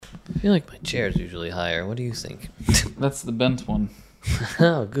feel like my chair's usually higher. What do you think? That's the bent one.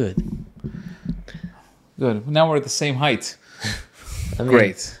 Oh, good. Good. Now we're at the same height. I mean,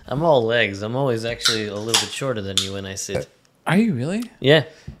 Great. I'm all legs. I'm always actually a little bit shorter than you when I sit. Are you really? Yeah.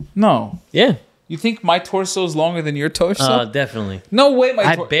 No. Yeah. You think my torso is longer than your torso? Definitely. No way, my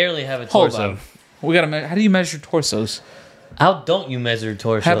I torso. barely have a Hold torso. on. We gotta. How do you measure torsos? How don't you measure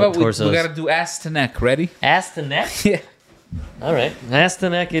torso? How about torsos? we gotta do ass to neck? Ready? Ass to neck? Yeah. All right. Ass to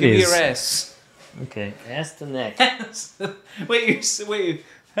neck it Give is. me your ass. Okay. Ass to neck. wait.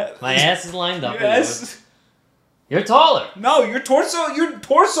 My ass is lined up. Yes. You're taller. No, your torso's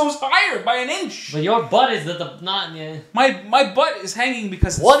higher by an inch. But your butt is at the not. Yeah. My butt is hanging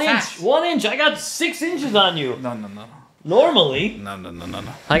because it's 1 fat. inch. 1 inch. I got 6 inches on you. No. Normally. No.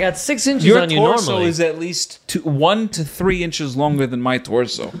 I got 6 inches Your on you torso normally. is at least 1 to 3 inches longer than my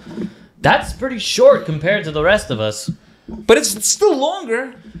torso. That's pretty short compared to the rest of us. But it's still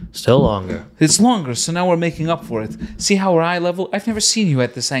longer. Still longer. It's longer, so now we're making up for it. See how we're eye level? I've never seen you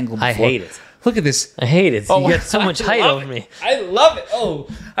at this angle before. I hate it. Look at this. I hate it. Oh, You got so much I height love over it. me. I love it. Oh,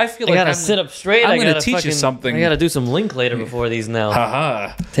 I feel I like gotta sit up straight. I'm I gonna gotta teach you something. I gotta do some link later before these now.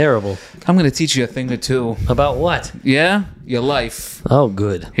 Haha. Terrible. I'm gonna teach you a thing or two. About what? Yeah? Your life. Oh,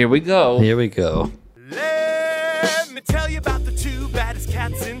 good. Here we go. Here we go. Let me tell you about the two baddest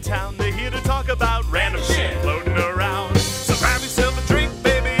cats in town. They're here to talk about random shit floating around. So grab yourself a drink,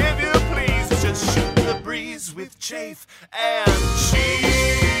 baby, if you please. It's just shooting the breeze with Chafe and Cheese.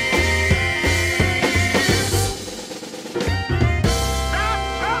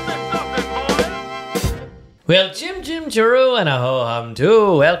 Well, Jim Chiroo and a ho-hum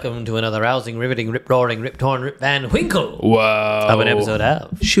too. Welcome to another rousing, riveting, rip-roaring, rip-torn, rip-van winkle Wow. of an episode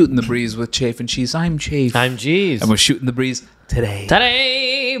of Shooting the breeze with Chafe and Cheese. I'm Chafe. I'm Cheese. And we're shooting the breeze today.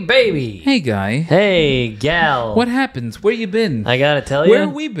 Today, baby. Hey, guy. Hey, gal. What happened? Where you been? I gotta tell you. Where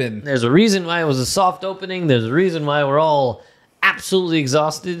have we been? There's a reason why it was a soft opening. There's a reason why we're all absolutely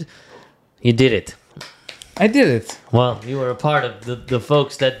exhausted. You did it. I did it. Well, you were a part of the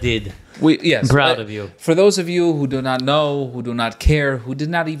folks that did. Yes. Proud of you. For those of you who do not know, who do not care, who did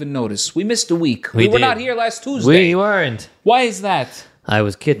not even notice, we missed a week. We were did. not here last Tuesday. We weren't. Why is that? I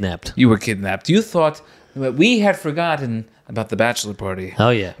was kidnapped. You were kidnapped. You thought that we had forgotten about the bachelor party. Oh,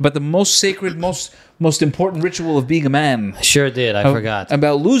 yeah. About the most sacred, most important ritual of being a man. I sure did. I forgot.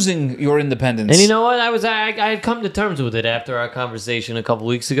 About losing your independence. And you know what? I had come to terms with it after our conversation a couple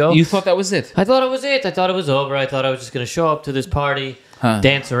weeks ago. You thought that was it? I thought it was it. I thought it was over. I thought I was just going to show up to this party,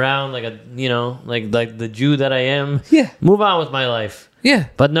 dance around like like the Jew that I am. Yeah. Move on with my life. Yeah.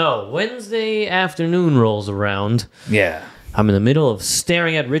 But no, Wednesday afternoon rolls around. Yeah. I'm in the middle of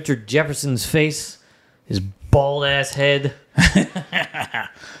staring at Richard Jefferson's face, his bald ass head.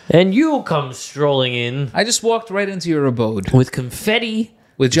 And you come strolling in I just walked right into your abode. with confetti,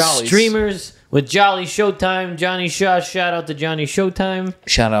 With jollies. streamers, with Jolly Showtime, Johnny Shaw. Shout out to Johnny Showtime.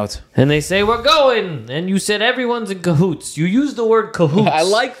 Shout out. And they say, we're going. And you said everyone's in cahoots. You used the word cahoots. I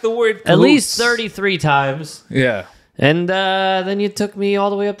like the word At cahoots. least 33 times. Yeah. And then you took me all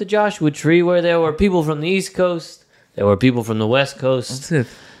the way up to Joshua Tree, where there were people from the East Coast. There were people from the West Coast. That's it.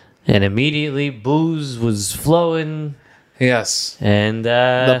 And immediately booze was flowing. Yes. And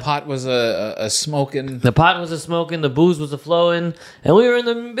The pot was a smoking. the pot was a smoking, the booze was a flowing, and we were in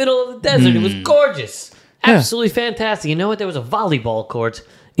the middle of the desert. It was gorgeous. Yeah. Absolutely fantastic. You know what? There was a volleyball court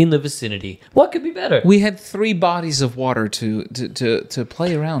in the vicinity. What could be better? We had 3 bodies of water to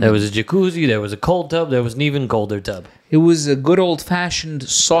play around. There was a jacuzzi, there was a cold tub, there was an even colder tub. It was a good old-fashioned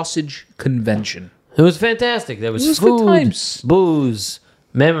sausage convention. It was fantastic. There was, It was food, good times. booze,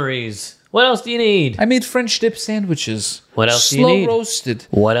 memories. What else do you need? I made French dip sandwiches. What else do you Slow need? roasted.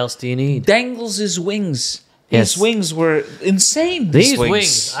 What else do you need? Dangles his wings. Yes. His wings were insane. These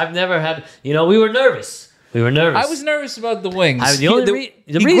wings. I've never had. You know, we were nervous. We were nervous. I was nervous about the wings. The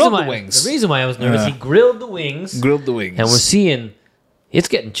reason grilled why the wings. the reason why I was nervous, he grilled the wings. Grilled the wings. And we're seeing it's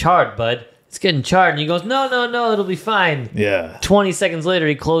getting charred, bud. It's getting charred. And he goes, no, it'll be fine. Yeah. 20 seconds later,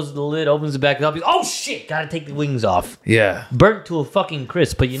 he closes the lid, opens it back up. He goes, oh shit, gotta take the wings off. Yeah. Burnt to a fucking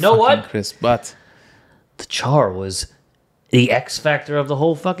crisp. But you know what? Crisp, but The char was the X factor of the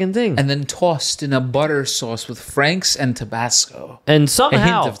whole fucking thing. and then tossed in a butter sauce with Frank's and Tabasco. And A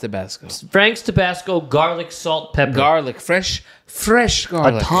somehow, hint of Tabasco. Frank's Tabasco, garlic, salt, pepper. Garlic, fresh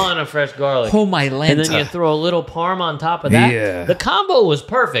garlic. A ton of fresh garlic. Oh my Lanta. And then you throw a little parm on top of that. Yeah. The combo was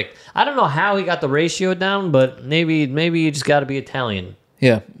perfect. I don't know how he got the ratio down, but maybe you just got to be Italian.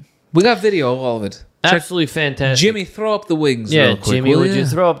 Yeah. We got video of all of it. Check. Absolutely fantastic. Jimmy, throw up the wings yeah, real quick, Jimmy, will would ya? you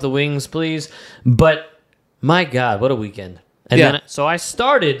throw up the wings, please? But my God, what a weekend! And Yeah. then so I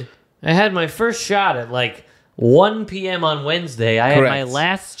had my first shot at like 1 p.m. on Wednesday. I had my Correct.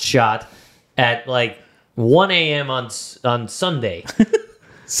 last shot at like 1 a.m. on Sunday.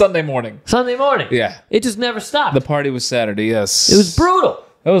 Sunday morning. Sunday morning. Yeah. It just never stopped. The party was Saturday, yes. It was brutal.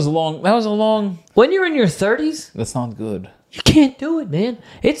 That was a long... When you're in your 30s, That's not good. you can't do it, man.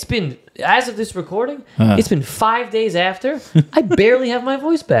 It's been, as of this recording, it's been 5 days after. I barely have my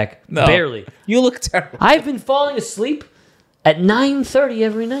voice back. No. Barely. You look terrible. I've been falling asleep at 9:30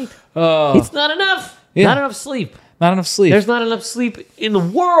 every night. Oh, It's not enough. Yeah. Not enough sleep. not enough sleep. There's not enough sleep in the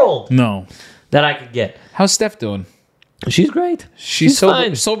world No. that I could get. How's Steph doing? She's great. She's sober,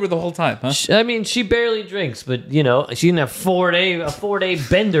 fine. sober the whole time, huh? I mean, she barely drinks, but you know, she didn't have a 4-day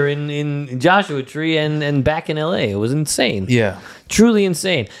bender in Joshua Tree and back in LA. It was insane. Yeah. Truly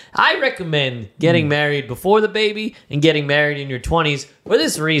insane. I recommend getting married before the baby and getting married in your 20s for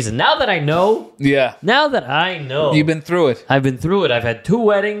this reason. Now that I know, Yeah. I've You've been through it. been through it. I've had 2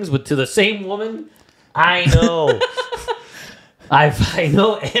 weddings to the same woman. I know. I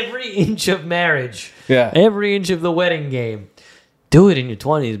know every inch of marriage. Yeah. Every inch of the wedding game. Do it in your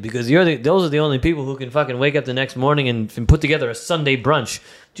 20s because those are the only people who can fucking wake up the next morning and put together a Sunday brunch.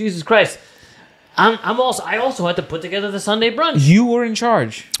 Jesus Christ. I also had to put together the Sunday brunch. You were in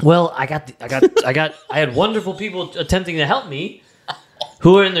charge. Well, I had wonderful people attempting to help me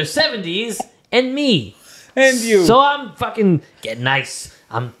who are in their 70s and me. And you. So I'm fucking getting nice.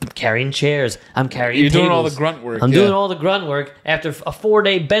 I'm carrying chairs. I'm carrying You're doing all tables. the grunt work, I'm yeah. doing all the grunt work after a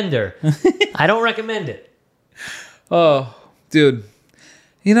 4-day bender. I don't recommend it. Oh, dude.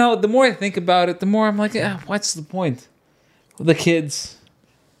 You know, the more I think about it, the more I'm like, what's the point? The kids,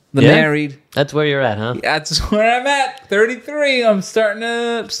 the Yeah? married. That's where you're at, huh? That's where I'm at. 33. I'm starting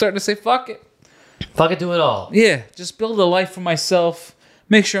to say fuck it. Fuck it, do it all. Yeah, just build a life for myself.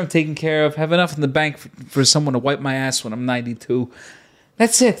 Make sure I'm taken care of. Have enough in the bank for someone to wipe my ass when I'm 92.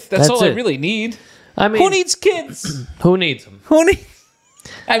 That's it. That's all I it. really need. I mean, Who needs kids? Who needs them? Who needs?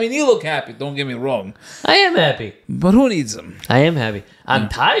 I mean, you look happy. Don't get me wrong, I am happy. but who needs them? I am happy. I'm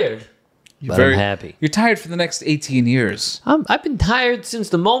tired, but I'm happy. You're tired for the next 18 years. I've been tired since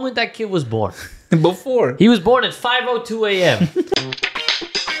the moment that kid was born. Before. He was born at 5:02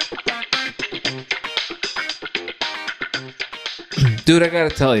 a.m. Dude, I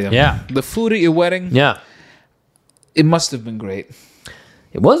gotta tell you. Yeah. The food at your wedding, Yeah, it must have been great.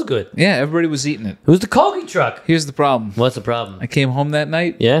 it was good. Yeah, everybody was eating it. It was the Kogi truck. Here's the problem. What's the problem? I came home that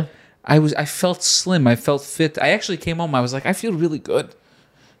night. Yeah. I felt slim. I felt fit. I actually came home. I was like, I feel really good.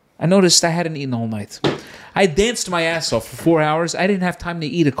 I noticed I hadn't eaten all night. I danced my ass off for 4 hours. I didn't have time to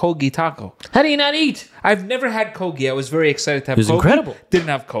eat a Kogi taco. How do you not eat? I've never had Kogi. I was very excited to have It was Kogi. incredible. Didn't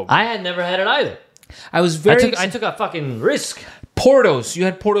have Kogi. I had never had it either. I was very I took a fucking risk. Portos. You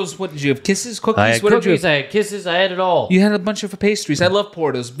had Portos. What did you have? Kisses? Cookies? I had what did you cookies, have? I had kisses, I had it all. You had a bunch of pastries. I love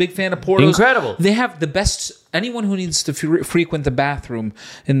Portos. Big fan of Portos. Incredible. They have the best. Anyone who needs to frequent the bathroom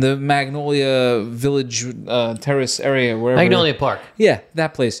in the Magnolia Village Terrace area, wherever. Magnolia Park. Yeah,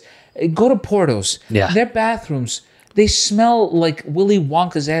 that place. Go to Portos. Yeah. Their bathrooms, they smell like Willy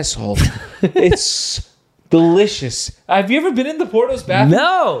Wonka's asshole. It's delicious. Have you ever been in the Portos bathroom?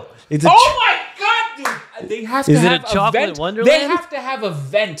 No. It's Oh my god, dude! They have to Is it have a chocolate vent. wonderland? They have to have a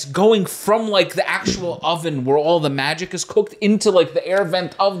vent going from like the actual oven where all the magic is cooked into like the air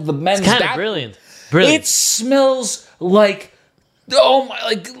vent of the men's kind of bathroom. brilliant. Brilliant. It smells like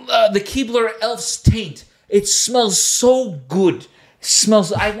the Keebler elf's taint. It smells so good.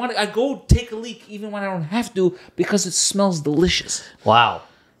 Smells. I go take a leak even when I don't have to because it smells delicious. Wow.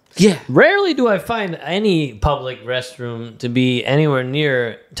 Yeah. Rarely do I find any public restroom to be anywhere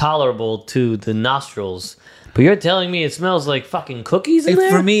near tolerable to the nostrils. But you're telling me it smells like fucking cookies in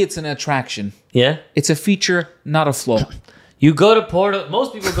there? For me, it's an attraction. Yeah. It's a feature, not a flaw. You go to Porto.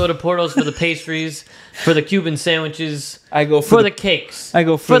 Most people go to Porto's for the pastries, for the Cuban sandwiches, I go for for the cakes, I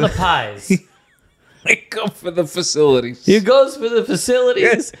go for for the the- pies. I go for the facilities. He goes for the facilities,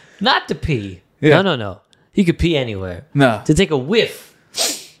 Yes. not to pee. Yeah. No. He could pee anywhere. No. To take a whiff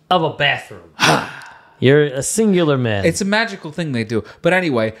of a bathroom. You're a singular man. It's a magical thing they do. But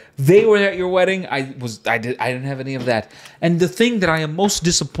anyway, they were at your wedding. I didn't have any of that. And the thing that I am most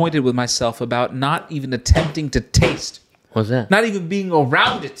disappointed with myself about not even attempting to taste, What's that? not even being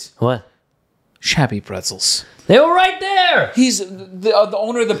around it, What? Shappy Pretzels. They were right there. He's the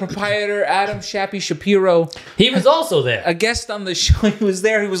owner, the proprietor, Adam Shappy Shapiro, He was also there. a guest on the show. He was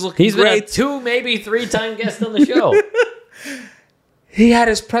there. He was looking He's been a great. 2, maybe 3-time guest on the show. He had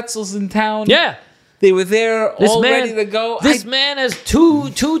his pretzels in town. Yeah. They were there, ready to go. This man has two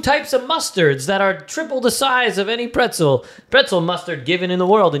types of mustards that are triple the size of any pretzel mustard given in the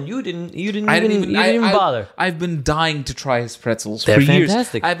world, and you didn't even bother. I've been dying to try his pretzels They're for years.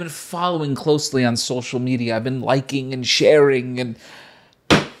 fantastic. I've been following closely on social media. I've been liking and sharing, and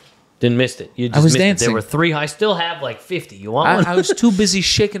Didn't miss it. You just I was missed dancing. It. There were 3. I still have like 50. You want one? I was too busy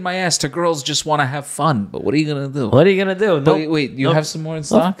shaking my ass to girls just want to have fun. But what are you gonna do? What are you gonna do? Wait, you have some more in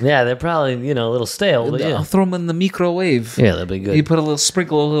stock? Yeah, they're probably a little stale, but yeah, I'll throw them in the microwave. yeah, that'd be good. You put a little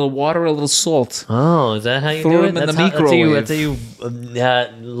sprinkle, a little water, a little salt. Oh, is that how you Throw do it? them in the That's how you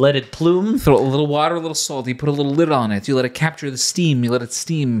microwave. let it plume. Throw a little water, a little salt. You put a little lid on it. You let it capture the steam. You let it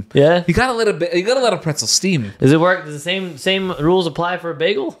steam. Yeah. You gotta let a pretzel steam. Does it work? Does the same rules apply for a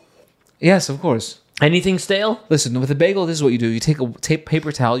bagel? Yes, of course. Anything stale? Listen, with a bagel, this is what you do. You take a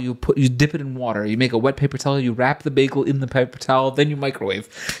paper towel, you dip it in water. You make a wet paper towel, you wrap the bagel in the paper towel, then you microwave.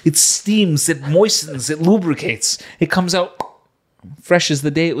 It steams, it moistens, it lubricates. It comes out fresh as the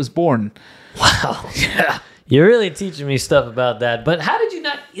day it was born. Wow. Yeah. You're really teaching me stuff about that. But how did you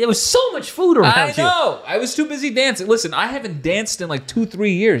not? There was so much food around I you. know. I was too busy dancing. Listen, I haven't danced in like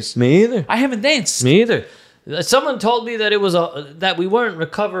 2-3 years. Me either. I haven't danced. Me either. Someone told me that it was that we weren't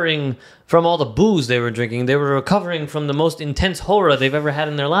recovering from all the booze they were drinking. They were recovering from the most intense horror they've ever had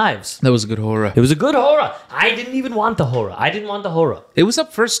in their lives. That was a good horror. It was a good horror. I didn't even want the horror. I didn't want the horror. It was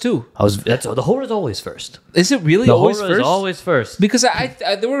up first too. The horror is always first. Is it really The always horror is first? always first. Because I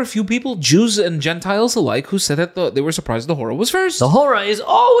there were a few people, Jews and Gentiles alike, who said that they were surprised the horror was first. The horror is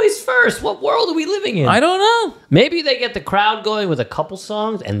always first. What world are we living in? I don't know. Maybe they get the crowd going with a couple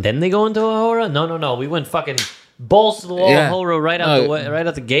songs and then they go into a horror. No. We went fucking balls to the wall horror right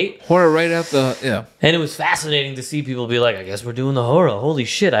out the gate. Horror right out the And it was fascinating to see people be like, I guess we're doing the horror. Holy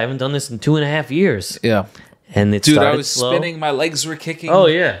shit, I haven't done this in 2.5 years. yeah. And it Dude, started I was slow. spinning, my legs were kicking. Oh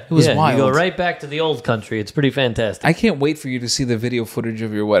yeah, It was yeah. wild. You go right back to the old country. It's pretty fantastic. I can't wait for you to see the video footage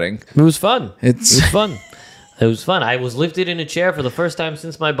of your wedding. It was fun. It It's was fun. It was fun. I was lifted in a chair for the first time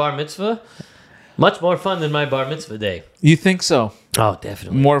since my bar mitzvah. Much more fun than my bar mitzvah day. You think so? Oh,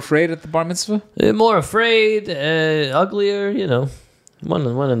 definitely. More afraid at the bar mitzvah? More afraid, uglier, one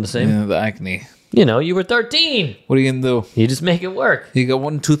and the same. Yeah, the acne. You were 13. What are you gonna do? You just make it work. You got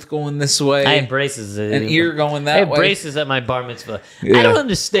one tooth going this way, I had braces. an ear going I that had way. braces at my bar mitzvah. I Yeah. don't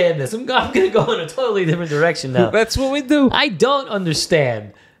understand this. I'm going to go in a totally different direction now. That's what we do. I don't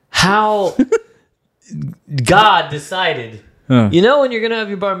understand how God decided. Huh. You know when you're going to have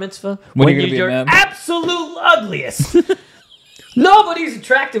your bar mitzvah? When you're gonna be a your man? absolute ugliest. Nobody's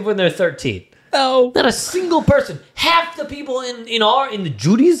attractive when they're 13. No. Not a single person. Half the people in the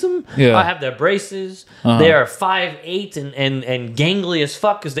Judaism Yeah. have their braces. They are 5'8" and gangly as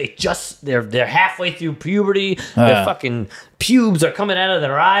fuck because they're halfway through puberty. Their fucking pubes are coming out of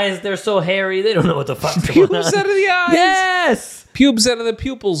their eyes. They're so hairy. They don't know what the fuck's going on. Pubes out of the eyes. Yes. Pubes out of the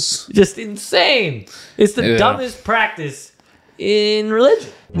pupils. Just insane. It's the Yeah. dumbest practice in religion.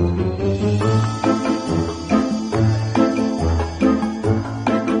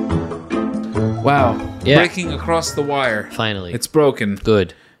 Wow. Yeah. Breaking across the wire. Finally. It's broken.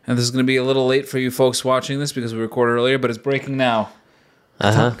 Good. And this is going to be a little late for you folks watching this because we recorded earlier, but it's breaking now.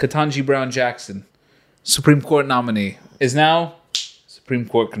 Uh-huh. Ketanji Brown Jackson, Supreme Court nominee, is now Supreme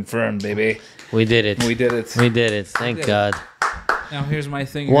Court confirmed, baby. We did it. We did it. We did it. Thank did it. God. Now here's my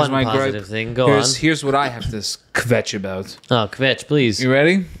thing. Here's One my positive gripe. thing. Go Here's what I have to kvetch about. on. Oh, kvetch, please. You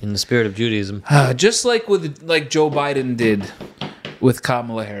ready? In the spirit of Judaism. Just like Joe Biden did with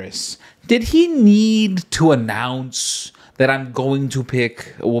Kamala Harris. Did he need to announce that I'm going to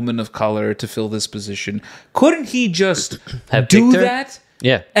pick a woman of color to fill this position? Couldn't he just Have do picked her? that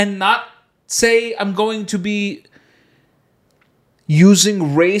Yeah. and not say I'm going to be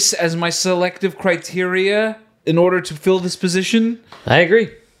using race as my selective criteria in order to fill this position? I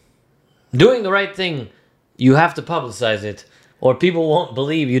agree. Doing the right thing, you have to publicize it, or people won't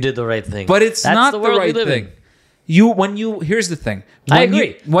believe you did the right thing. But it's That's not the world we right live in. thing. Here's the thing. I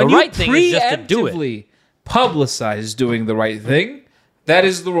agree. When The you right thing is just to do it. preemptively publicize doing the right thing, that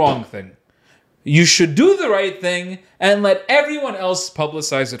is the wrong thing. You should do the right thing and let everyone else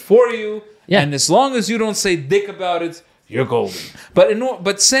publicize it for you. Yeah. And as long as you don't say dick about it, you're golden.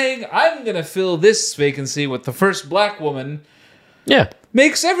 But saying I'm gonna fill this vacancy with the first black woman Yeah.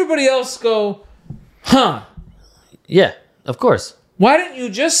 makes everybody else go, huh? Yeah. Of course. Why didn't you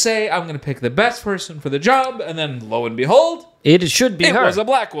just say I'm gonna pick the best person for the job, and then lo and behold, It should be it her. was a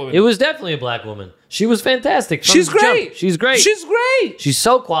black woman. It was definitely a black woman. She was fantastic. from She's the jump. great. She's great. She's great. She's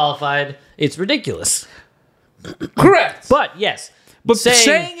so qualified. It's ridiculous. Correct. But yes. But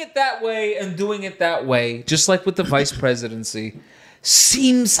saying it that way and doing it that way, just like with the vice presidency,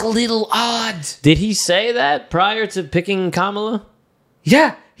 seems a little odd. Did he say that prior to picking Kamala?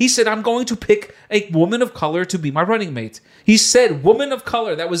 Yeah, he said, I'm going to pick a woman of color to be my running mate. He said woman of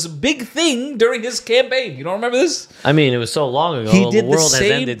color. That was a big thing during his campaign. You don't remember this? I mean, it was so long ago. He did the world the has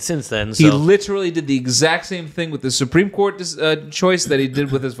same- ended since then. He So literally did the exact same thing with the Supreme Court choice that he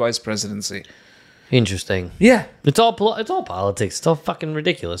did with his vice presidency. interesting. Yeah. It's all politics. It's all fucking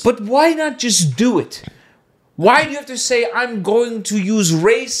ridiculous. But why not just do it? Why do you have to say, I'm going to use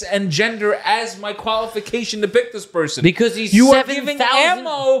race and gender as my qualification to pick this person? Because he's you are 7,000 giving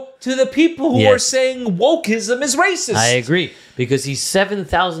ammo to the people who Yes. are saying wokeism is racist. I agree. Because he's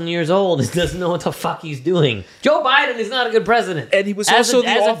 7,000 years old and doesn't know what the fuck he's doing. Joe Biden is not a good president. And he was also the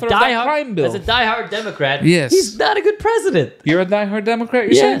author of that crime bill. As a diehard Democrat, Yes. he's not a good president. You're a diehard Democrat,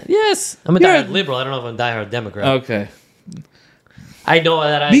 you're Yeah, saying? yes. I'm a You're diehard a- liberal. I don't know if I'm a diehard Democrat. Okay. I know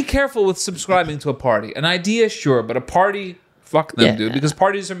that I... Be careful with subscribing to a party. An idea, sure, but a party, fuck them, Yeah. dude. Because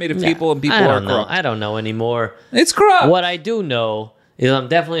parties are made of people and people I are don't know. corrupt. I don't know anymore. It's corrupt. What I do know is I'm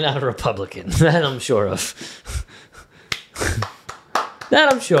definitely not a Republican. That I'm sure of.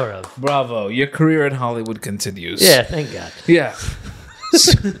 That I'm sure of. Bravo. Your career in Hollywood continues. Yeah, thank God. Yeah.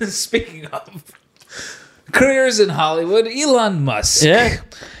 Speaking of careers in Hollywood, Elon Musk. Yeah?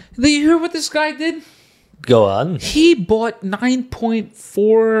 Did you hear what this guy did? Go on. He bought 9.4,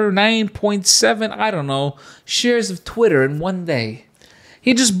 9.7, I don't know, shares of Twitter in one day.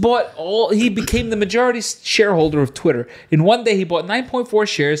 He just bought he became the majority shareholder of Twitter. In one day, he bought 9.4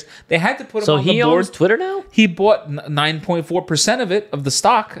 shares. They had to put him So on the he board. owns Twitter now? He bought 9.4% of it, of the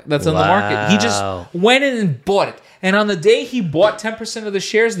stock that's on the market. He just Wow. went in and bought it. And on the day he bought 10% of the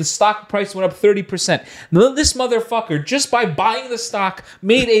shares, the stock price went up 30%. Now, this motherfucker, just by buying the stock,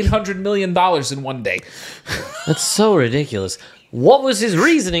 made $800 million in one day. That's so ridiculous. What was his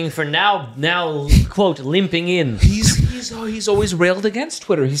reasoning for now quote, limping in? He's always railed against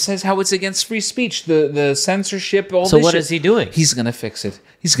Twitter. He says how it's against free speech, the censorship, all So this what shit. is he doing? He's going to fix it.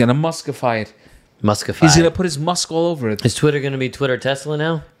 He's going to Muskify it. Muskify. He's going to put his musk all over it. Is Twitter going to be Twitter Tesla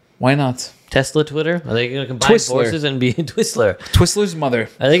now? Why not? Tesla Twitter? Are they going to combine Twistler. forces and be Twistler? Twistler's mother.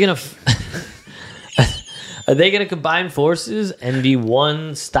 Are they going to... Are they going to combine forces and be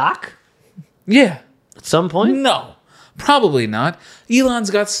one stock Yeah. at some point? No, probably not.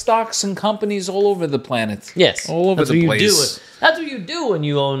 Elon's got stocks and companies all over the planet. Yes. all over That's the what place. You do. That's what you do when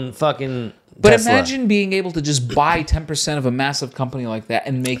you own fucking But Tesla. imagine being able to just buy 10% of a massive company like that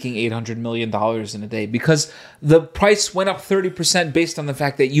and making $800 million in a day because the price went up 30% based on the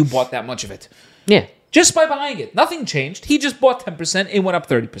fact that you bought that much of it. Yeah. Just by buying it. Nothing changed. He just bought 10%. It went up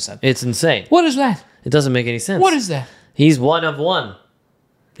 30%. It's insane. What is that? It doesn't make any sense. What is that? He's one of one.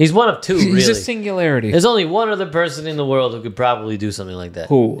 He's one of two, He's really. a singularity. There's only one other person in the world who could probably do something like that.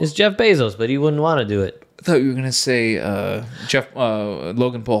 Who? It's Jeff Bezos, but he wouldn't want to do it. I thought you were going to say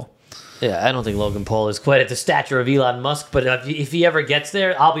Logan Paul. Yeah, I don't think Logan Paul is quite at the stature of Elon Musk, but if he ever gets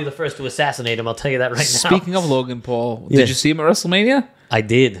there, I'll be the first to assassinate him. I'll tell you that right now. Speaking of Logan Paul, Yeah. did you see him at WrestleMania? I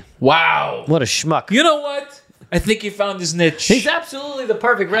did. Wow. What a schmuck. You know what? I think he found his niche. He's absolutely the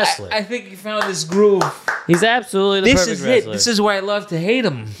perfect wrestler. I think he found his groove. He's absolutely the This perfect is wrestler. it. This is why I love to hate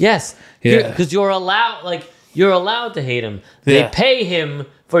him. Yes. Yeah. Because you're allowed to hate him. They Yeah. pay him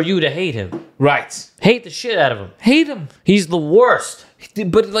for you to hate him. Right. Hate the shit out of him. Hate him. He's the worst.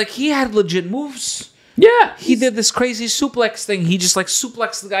 But like he had legit moves. Yeah. He did this crazy suplex thing. He just like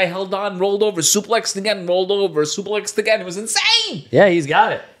suplexed the guy, held on, rolled over, suplexed again, rolled over, suplexed again. It was insane. Yeah, he's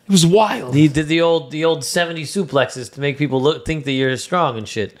got it. It was wild. He did the old 70 suplexes to make people think that you're strong and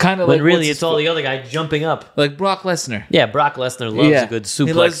shit. Kinda when like really what's it's his all foot- the other guy jumping up. Like Brock Lesnar. Yeah, Brock Lesnar loves a good He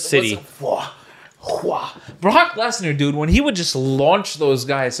suplex loves- city. Brock Lesnar, dude, when he would just launch those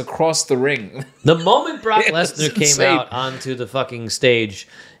guys across the ring. The moment Brock It's Lesnar came insane. out onto the fucking stage,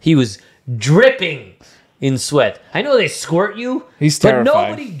 he was dripping in sweat. I know they squirt you, He's but terrifying.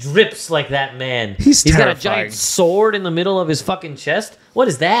 nobody drips like that man. He's got a terrifying. giant sword in the middle of his fucking chest. What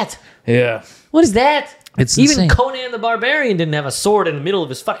is that? Yeah. What is that? It's Even insane. Conan the Barbarian didn't have a sword in the middle of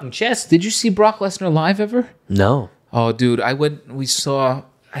his fucking chest. Did you see Brock Lesnar live ever? No. Oh, dude, we saw,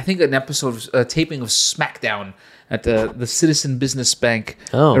 I think, an episode of taping of SmackDown at the Citizen Business Bank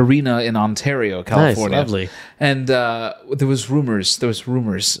Arena in Ontario, California. lovely. And there was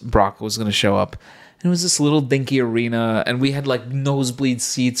rumors Brock was going to show up. And it was this little dinky arena, and we had like nosebleed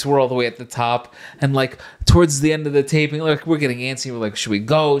seats. We're all the way at the top, and like towards the end of the taping, like we're getting antsy. We're like, should we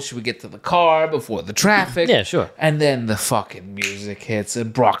go? Should we get to the car before the traffic? Yeah, sure. And then the fucking music hits,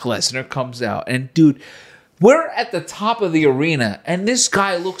 and Brock Lesnar comes out, and dude, we're at the top of the arena, and this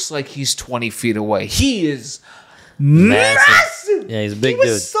guy looks like he's 20 feet away. He is massive. Yeah, he's a big he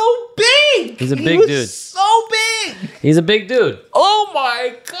was dude. so big. He's a He big was dude. So big. He's a big dude. Oh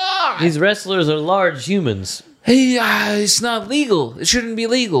my god! These wrestlers are large humans. Hey, it's not legal. It shouldn't be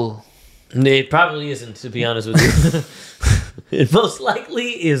legal. It probably isn't, to be honest with you. It most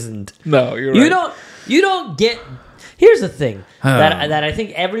likely isn't. No, you're You don't get. Here's the thing that I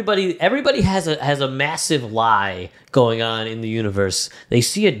think everybody has a massive lie going on in the universe. They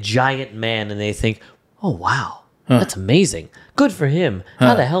see a giant man and they think, "Oh wow, that's amazing. Good for him.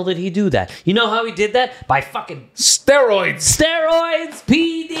 How the hell did he do that? You know how he did that? By fucking steroids,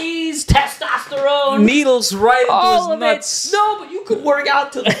 PEDs, testosterone, needles right into all his of nuts." it. No, but you could work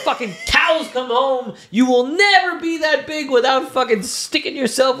out till the fucking cows come home. You will never be that big without fucking sticking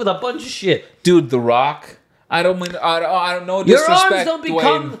yourself with a bunch of shit. Dude, The Rock. I don't know. Your Disrespect, arms don't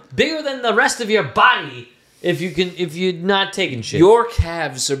become bigger than the rest of your body if you're not taking shit. Your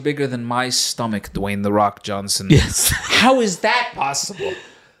calves are bigger than my stomach, Dwayne The Rock Johnson. Yes. How is that possible?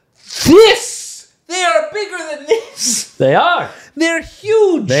 They are bigger than this. They are. They're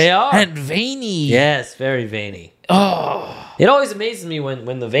huge. They are. And veiny. Yes, very veiny. Oh. It always amazes me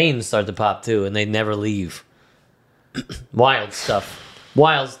when the veins start to pop too and they never leave. Wild stuff.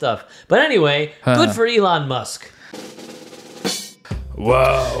 Wild stuff. But anyway, good for Elon Musk.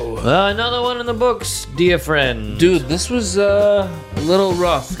 Whoa. Another one in the books, dear friend. Dude, this was a little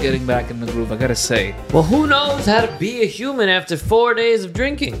rough getting back in the groove, I gotta say. Well, who knows how to be a human after 4 days of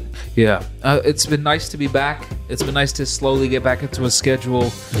drinking? Yeah. It's been nice to be back. It's been nice to slowly get back into a schedule.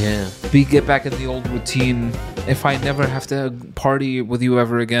 Yeah. Get back in the old routine. If I never have to party with you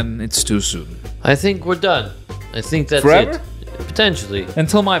ever again, it's too soon. I think we're done. I think that's Forever? it. Potentially.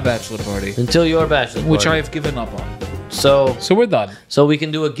 Until my bachelor party. Until your bachelor Which I party. have given up on. So we're done. So we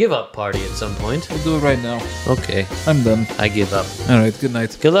can do a give up party at some point. We'll do it right now. Okay. I'm done. I give up. All right. Good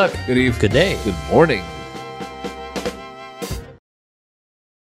night. Good luck. Good evening. Good day. Good morning.